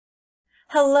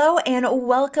Hello and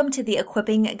welcome to the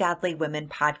Equipping Godly Women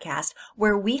podcast,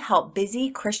 where we help busy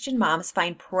Christian moms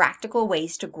find practical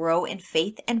ways to grow in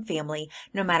faith and family,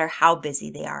 no matter how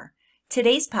busy they are.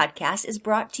 Today's podcast is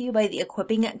brought to you by the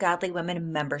Equipping Godly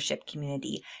Women membership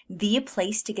community, the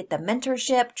place to get the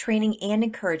mentorship, training, and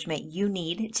encouragement you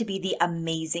need to be the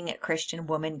amazing Christian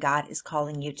woman God is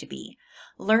calling you to be.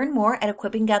 Learn more at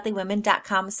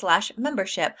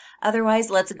equippinggodlywomen.com/membership. Otherwise,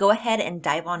 let's go ahead and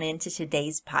dive on into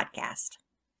today's podcast.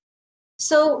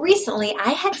 So recently, I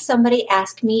had somebody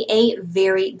ask me a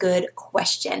very good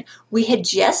question. We had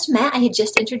just met. I had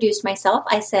just introduced myself.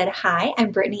 I said, "Hi,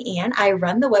 I'm Brittany Ann. I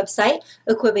run the website,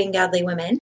 Equipping Godly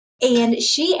Women." And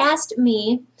she asked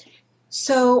me,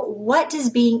 "So what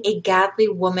does being a godly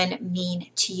woman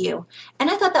mean to you?" And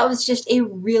I thought that was just a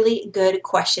really good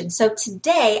question. So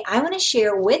today, I want to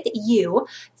share with you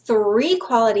 3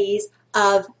 qualities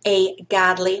of a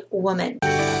godly woman.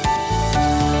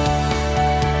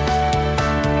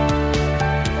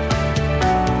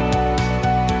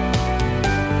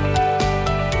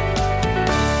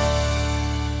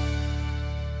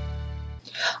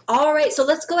 All right, so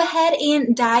let's go ahead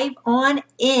and dive on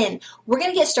in. We're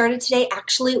going to get started today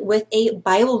actually with a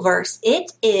Bible verse.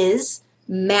 It is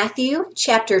Matthew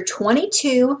chapter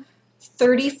 22,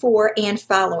 34 and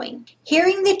following.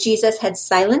 Hearing that Jesus had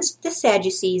silenced the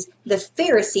Sadducees, the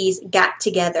Pharisees got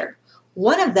together.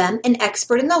 One of them, an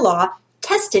expert in the law,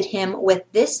 tested him with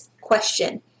this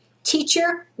question: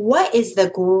 "Teacher, what is the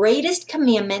greatest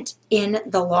commandment in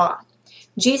the law?"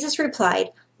 Jesus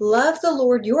replied, "Love the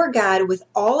Lord your God with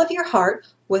all of your heart,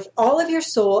 with all of your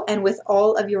soul, and with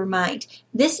all of your mind.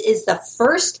 This is the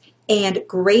first and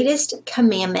greatest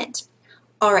commandment."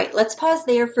 All right, let's pause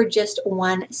there for just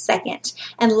 1 second.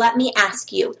 And let me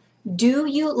ask you, do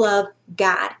you love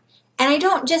God? And I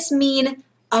don't just mean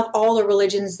of all the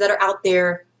religions that are out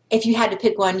there. If you had to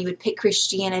pick one, you would pick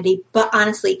Christianity. But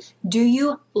honestly, do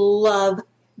you love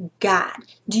God?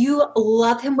 Do you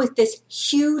love Him with this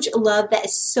huge love that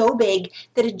is so big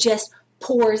that it just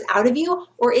pours out of you?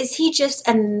 Or is He just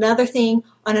another thing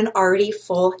on an already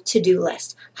full to-do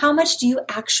list? How much do you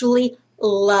actually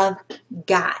love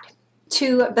God?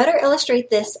 To better illustrate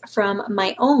this from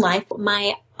my own life,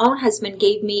 my own husband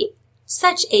gave me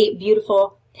such a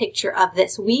beautiful picture of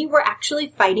this. We were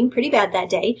actually fighting pretty bad that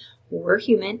day. We're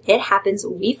human. It happens.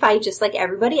 We fight just like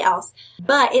everybody else.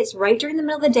 But it's right during the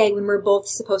middle of the day when we're both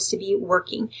supposed to be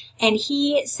working. And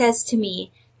he says to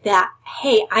me that,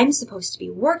 "Hey, I'm supposed to be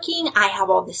working. I have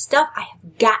all this stuff I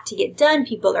have got to get done.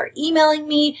 People are emailing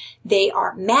me. They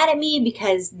are mad at me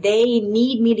because they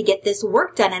need me to get this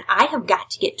work done, and I have got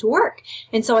to get to work."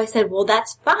 And so I said, "Well,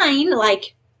 that's fine.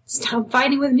 Like, stop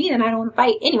fighting with me, then I don't want to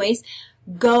fight. Anyways,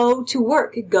 go to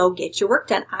work. Go get your work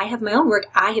done. I have my own work.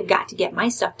 I have got to get my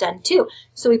stuff done too."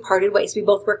 So we parted ways. We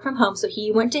both work from home. So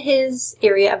he went to his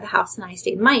area of the house and I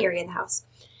stayed in my area of the house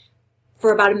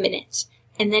for about a minute.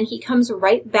 And then he comes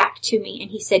right back to me and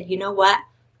he said, "You know what?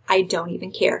 I don't even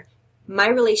care. My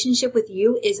relationship with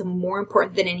you is more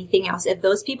important than anything else. If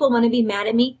those people want to be mad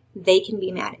at me, they can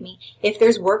be mad at me. If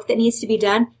there's work that needs to be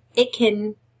done, it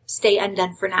can stay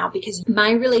undone for now because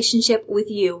my relationship with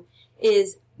you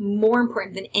is more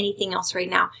important than anything else right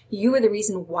now. You are the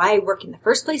reason why I work in the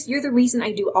first place. You're the reason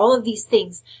I do all of these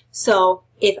things. So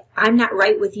if I'm not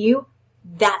right with you,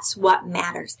 that's what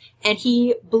matters." And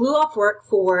he blew off work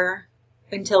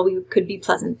until we could be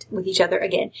pleasant with each other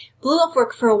again. Blew off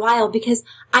work for a while because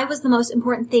I was the most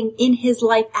important thing in his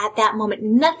life at that moment.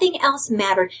 Nothing else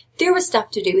mattered. There was stuff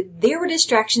to do. There were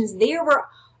distractions. There were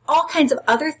all kinds of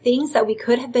other things that we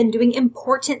could have been doing,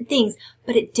 important things,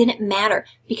 but it didn't matter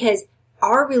because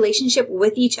our relationship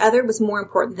with each other was more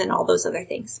important than all those other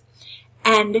things.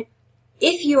 And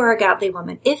if you are a godly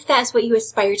woman, if that's what you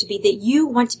aspire to be, that you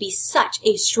want to be such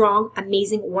a strong,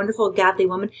 amazing, wonderful, godly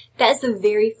woman, that is the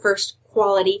very first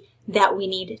quality that we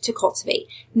need to cultivate.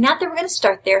 Not that we're going to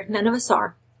start there. None of us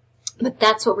are. But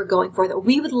that's what we're going for, that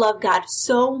we would love God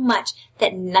so much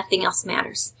that nothing else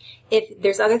matters. If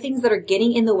there's other things that are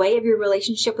getting in the way of your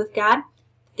relationship with God,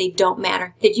 they don't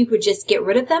matter. That you could just get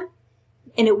rid of them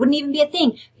and it wouldn't even be a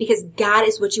thing because God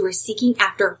is what you are seeking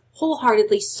after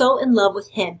wholeheartedly, so in love with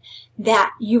Him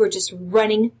that you are just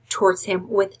running towards Him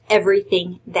with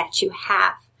everything that you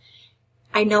have.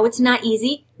 I know it's not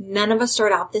easy. None of us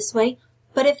start out this way.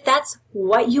 But if that's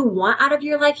what you want out of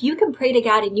your life, you can pray to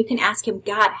God and you can ask Him,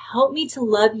 "God, help me to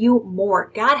love you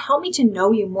more. God, help me to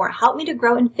know you more. Help me to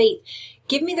grow in faith.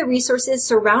 Give me the resources.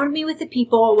 Surround me with the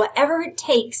people, whatever it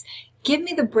takes. Give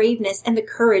me the braveness and the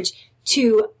courage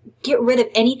to get rid of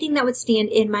anything that would stand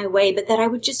in my way, but that I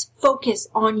would just focus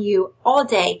on you all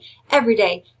day, every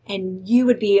day, and you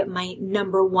would be my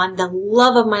number one, the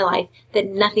love of my life, that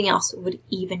nothing else would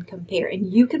even compare.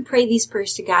 And you can pray these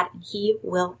prayers to God, and He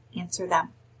will answer them.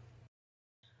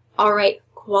 All right,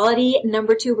 quality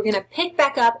number 2, we're going to pick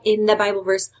back up in the Bible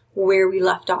verse where we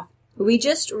left off. We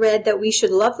just read that we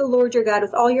should love the Lord your God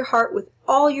with all your heart, with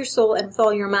all your soul, and with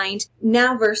all your mind.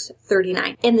 Now verse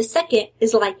 39. And the second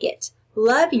is like it.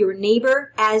 Love your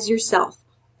neighbor as yourself.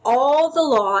 All the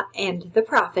law and the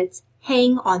prophets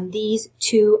hang on these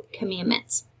 2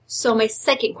 commandments. So my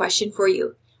second question for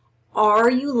you,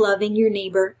 are you loving your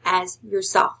neighbor as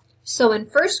yourself? So in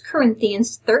 1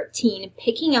 Corinthians 13,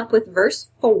 picking up with verse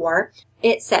 4,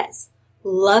 it says,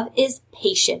 love is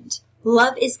patient.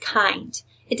 Love is kind.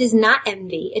 It does not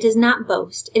envy. It does not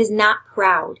boast. It is not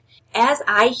proud. As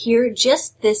I hear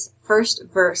just this first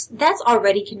verse, that's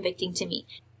already convicting to me.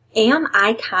 Am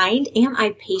I kind? Am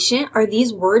I patient? Are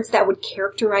these words that would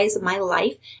characterize my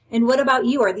life? And what about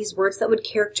you? Are these words that would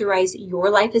characterize your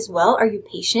life as well? Are you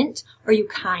patient? Are you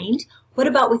kind? What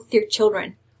about with your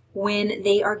children? When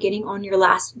they are getting on your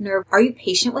last nerve, are you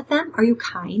patient with them? Are you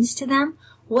kind to them?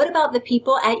 What about the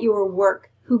people at your work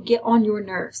who get on your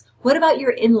nerves? What about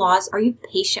your in-laws? Are you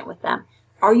patient with them?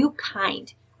 Are you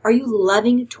kind? Are you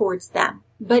loving towards them?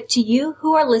 But to you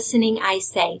who are listening, I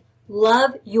say,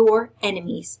 love your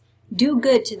enemies. Do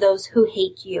good to those who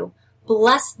hate you.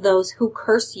 Bless those who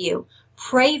curse you.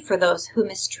 Pray for those who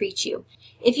mistreat you.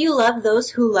 If you love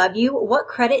those who love you, what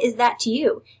credit is that to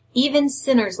you? Even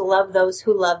sinners love those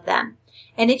who love them.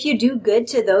 And if you do good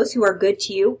to those who are good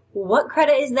to you, what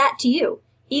credit is that to you?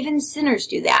 Even sinners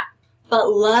do that. But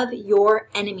love your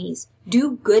enemies.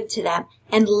 Do good to them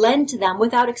and lend to them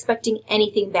without expecting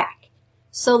anything back.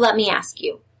 So let me ask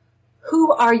you,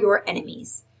 who are your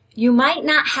enemies? You might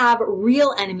not have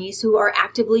real enemies who are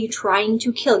actively trying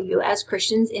to kill you, as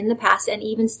Christians in the past and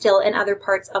even still in other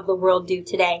parts of the world do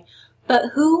today.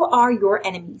 But who are your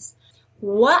enemies?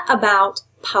 What about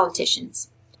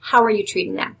politicians? How are you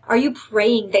treating them? Are you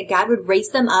praying that God would raise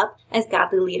them up as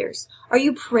godly leaders? Are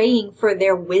you praying for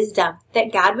their wisdom,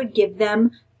 that God would give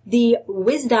them the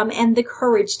wisdom and the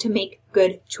courage to make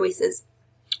good choices?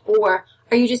 Or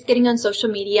are you just getting on social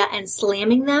media and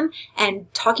slamming them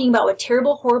and talking about what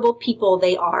terrible, horrible people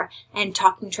they are and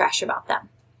talking trash about them?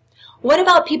 What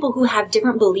about people who have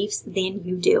different beliefs than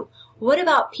you do? What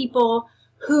about people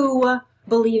who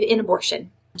believe in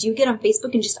abortion? Do you get on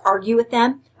Facebook and just argue with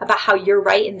them about how you're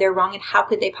right and they're wrong and how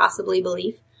could they possibly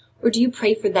believe? Or do you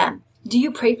pray for them? Do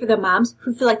you pray for the moms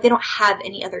who feel like they don't have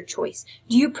any other choice?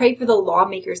 Do you pray for the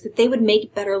lawmakers that they would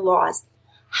make better laws?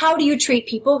 How do you treat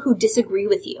people who disagree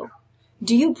with you?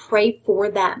 Do you pray for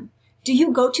them? Do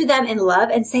you go to them in love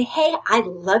and say, hey, I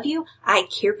love you. I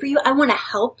care for you. I want to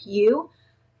help you.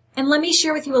 And let me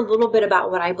share with you a little bit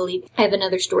about what I believe. I have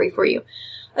another story for you.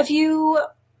 A few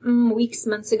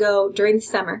months ago during the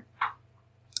summer,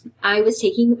 I was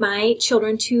taking my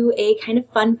children to a kind of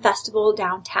fun festival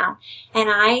downtown. And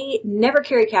I never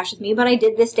carry cash with me, but I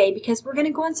did this day because we're going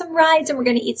to go on some rides and we're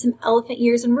going to eat some elephant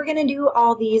ears and we're going to do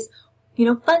all these,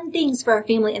 fun things for our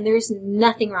family. And there's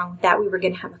nothing wrong with that. We were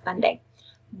going to have a fun day.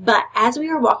 But as we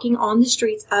were walking on the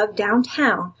streets of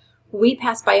downtown, we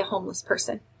passed by a homeless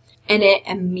person. And it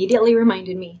immediately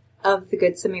reminded me of the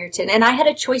Good Samaritan. And I had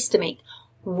a choice to make.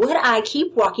 Would I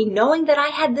keep walking knowing that I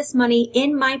had this money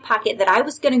in my pocket that I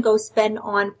was going to go spend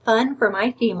on fun for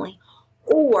my family?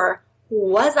 Or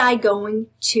was I going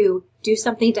to do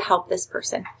something to help this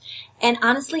person? And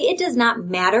honestly, it does not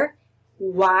matter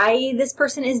why this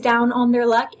person is down on their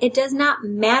luck. It does not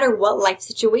matter what life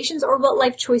situations or what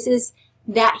life choices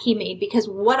that he made, because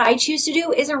what I choose to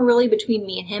do isn't really between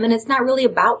me and him, and it's not really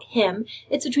about him.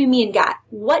 It's between me and God.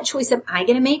 What choice am I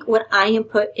going to make when I am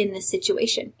put in this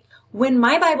situation? When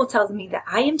my Bible tells me that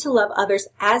I am to love others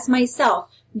as myself,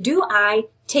 do I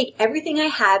take everything I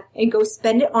have and go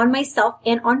spend it on myself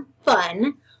and on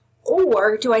fun?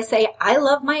 Or do I say, I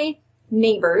love my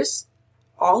neighbors,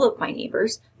 all of my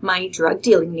neighbors, my drug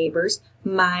dealing neighbors,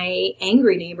 my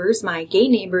angry neighbors, my gay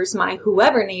neighbors, my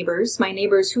whoever neighbors, my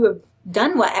neighbors who have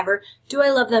done whatever, do I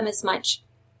love them as much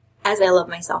as I love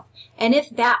myself? And if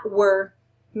that were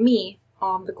me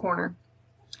on the corner,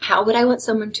 how would I want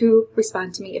someone to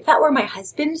respond to me? If that were my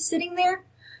husband sitting there,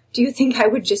 do you think I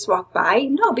would just walk by?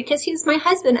 No, because he's my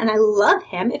husband and I love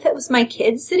him. If it was my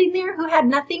kids sitting there who had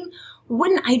nothing,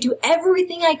 wouldn't I do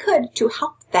everything I could to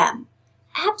help them?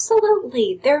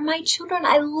 Absolutely. They're my children.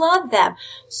 I love them.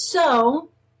 So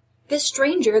this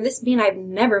stranger, this being I've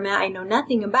never met, I know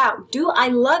nothing about, do I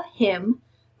love him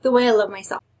the way I love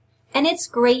myself? And it's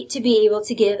great to be able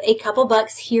to give a couple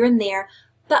bucks here and there,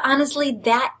 but honestly,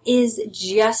 that is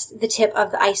just the tip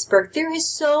of the iceberg. There is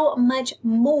so much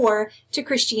more to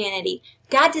Christianity.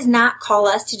 God does not call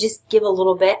us to just give a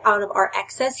little bit out of our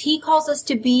excess. He calls us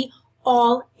to be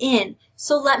all in.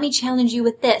 So let me challenge you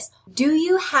with this. Do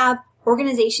you have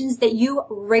organizations that you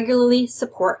regularly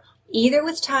support, either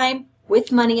with time,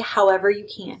 with money, however you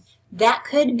can? That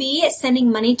could be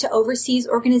sending money to overseas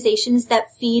organizations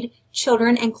that feed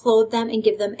children and clothe them and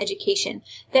give them education.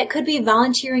 That could be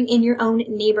volunteering in your own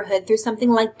neighborhood through something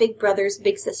like Big Brothers,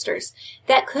 Big Sisters.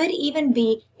 That could even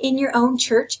be in your own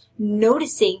church,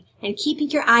 noticing and keeping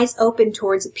your eyes open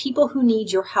towards people who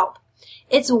need your help.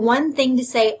 It's one thing to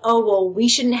say, oh, well, we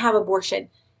shouldn't have abortion.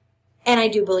 And I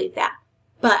do believe that.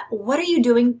 But what are you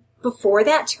doing before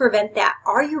that to prevent that?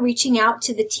 Are you reaching out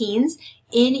to the teens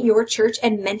in your church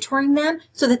and mentoring them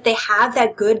so that they have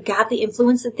that good godly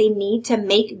influence that they need to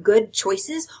make good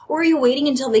choices? Or are you waiting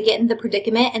until they get in the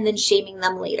predicament and then shaming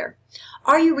them later?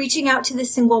 Are you reaching out to the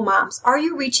single moms? Are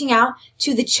you reaching out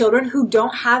to the children who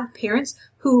don't have parents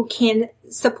who can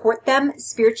support them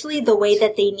spiritually the way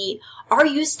that they need? Are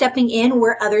you stepping in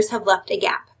where others have left a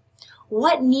gap?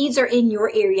 What needs are in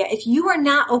your area? If you are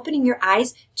not opening your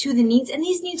eyes to the needs, and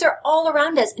these needs are all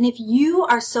around us, and if you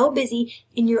are so busy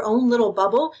in your own little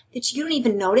bubble that you don't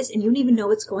even notice and you don't even know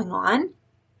what's going on,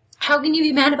 how can you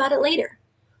be mad about it later?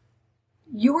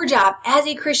 Your job as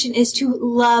a Christian is to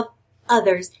love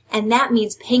others, and that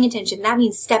means paying attention. That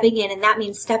means stepping in, and that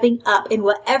means stepping up in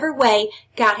whatever way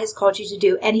God has called you to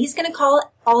do. And He's going to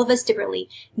call all of us differently.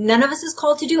 None of us is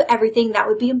called to do everything. That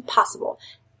would be impossible.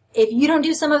 If you don't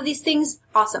do some of these things,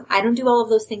 awesome. I don't do all of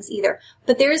those things either.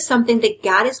 But there is something that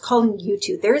God is calling you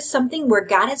to. There is something where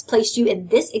God has placed you in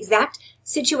this exact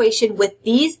situation with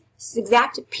these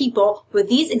exact people, with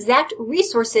these exact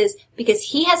resources, because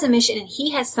He has a mission and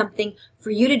He has something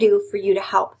for you to do, for you to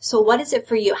help. So what is it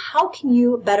for you? How can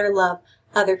you better love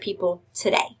other people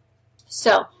today?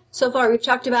 So far we've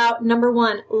talked about number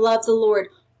 1, love the Lord.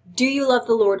 Do you love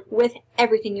the Lord with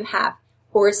everything you have?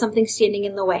 Or is something standing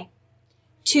in the way?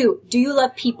 2, do you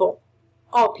love people?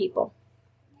 All people.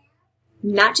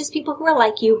 Not just people who are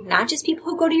like you, not just people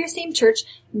who go to your same church,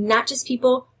 not just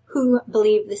people who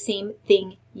believe the same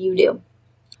thing you do.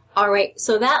 All right,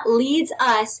 so that leads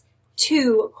us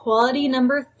to quality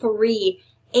number 3.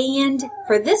 And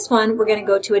for this one, we're going to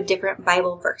go to a different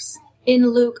Bible verse.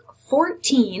 In Luke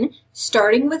 14,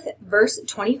 starting with verse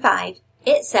 25,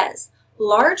 it says,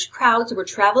 "Large crowds were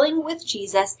traveling with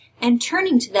Jesus, and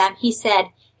turning to them, He said,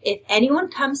 'If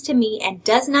anyone comes to me and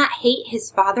does not hate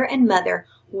his father and mother,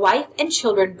 wife and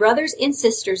children, brothers and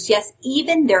sisters, yes,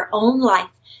 even their own life,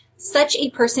 such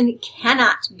a person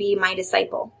cannot be my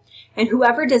disciple. And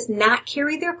whoever does not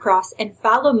carry their cross and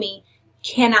follow me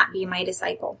cannot be my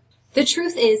disciple.'" The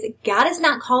truth is, God is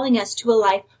not calling us to a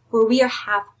life where we are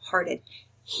half-hearted.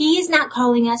 He is not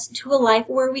calling us to a life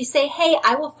where we say, hey,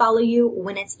 I will follow you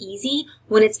when it's easy,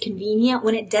 when it's convenient,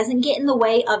 when it doesn't get in the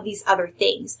way of these other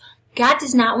things. God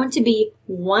does not want to be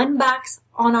one box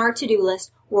on our to-do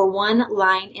list or one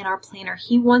line in our planner.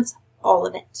 He wants all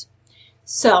of it.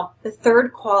 So the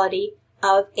third quality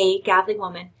of a godly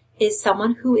woman is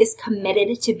someone who is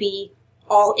committed to be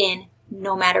all in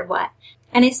no matter what.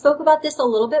 And I spoke about this a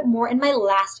little bit more in my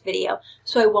last video,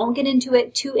 so I won't get into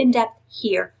it too in-depth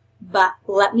here. But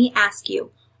let me ask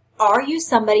you, are you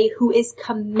somebody who is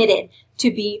committed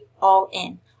to be all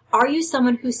in? Are you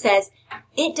someone who says,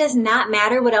 it does not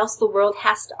matter what else the world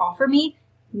has to offer me?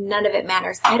 None of it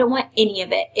matters. I don't want any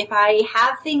of it. If I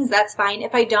have things, that's fine.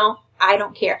 If I don't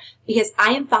care. Because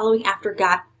I am following after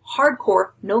God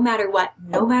hardcore, no matter what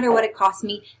it costs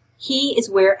me. He is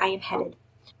where I am headed.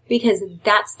 Because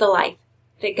that's the life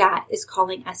that God is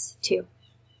calling us to.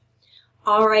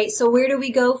 All right, so where do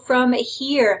we go from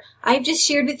here? I've just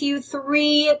shared with you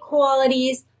 3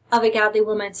 qualities of a godly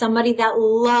woman. Somebody that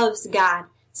loves God,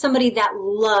 somebody that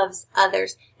loves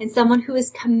others, and someone who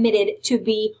is committed to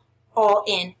be all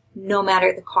in, no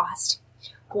matter the cost.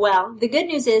 Well, the good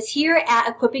news is here at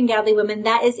Equipping Godly Women,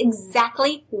 that is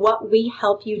exactly what we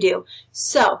help you do.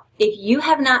 So if you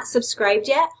have not subscribed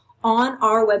yet on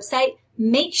our website,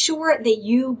 make sure that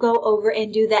you go over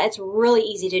and do that. It's really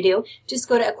easy to do. Just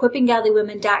go to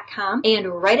equippinggodlywomen.com,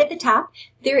 and right at the top,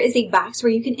 there is a box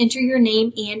where you can enter your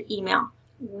name and email.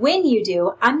 When you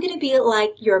do, I'm going to be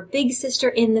like your big sister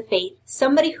in the faith,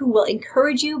 somebody who will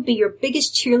encourage you, be your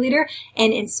biggest cheerleader,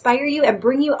 and inspire you and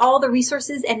bring you all the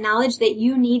resources and knowledge that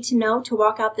you need to know to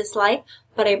walk out this life.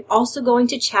 But I'm also going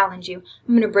to challenge you.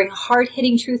 I'm going to bring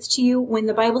hard-hitting truths to you. When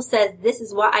the Bible says this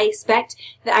is what I expect,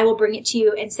 that I will bring it to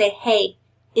you and say, hey,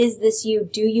 is this you?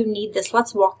 Do you need this?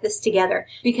 Let's walk this together.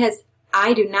 Because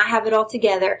I do not have it all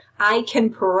together. I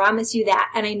can promise you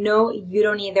that. And I know you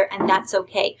don't either, and that's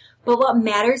okay. But what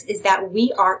matters is that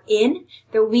we are in,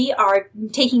 that we are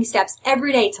taking steps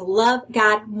every day to love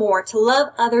God more, to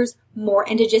love others more,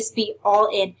 and to just be all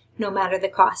in no matter the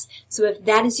cost. So if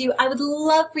that is you, I would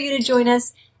love for you to join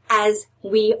us as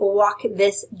we walk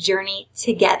this journey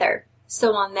together.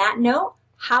 So on that note,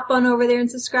 hop on over there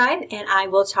and subscribe, and I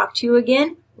will talk to you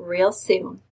again real soon.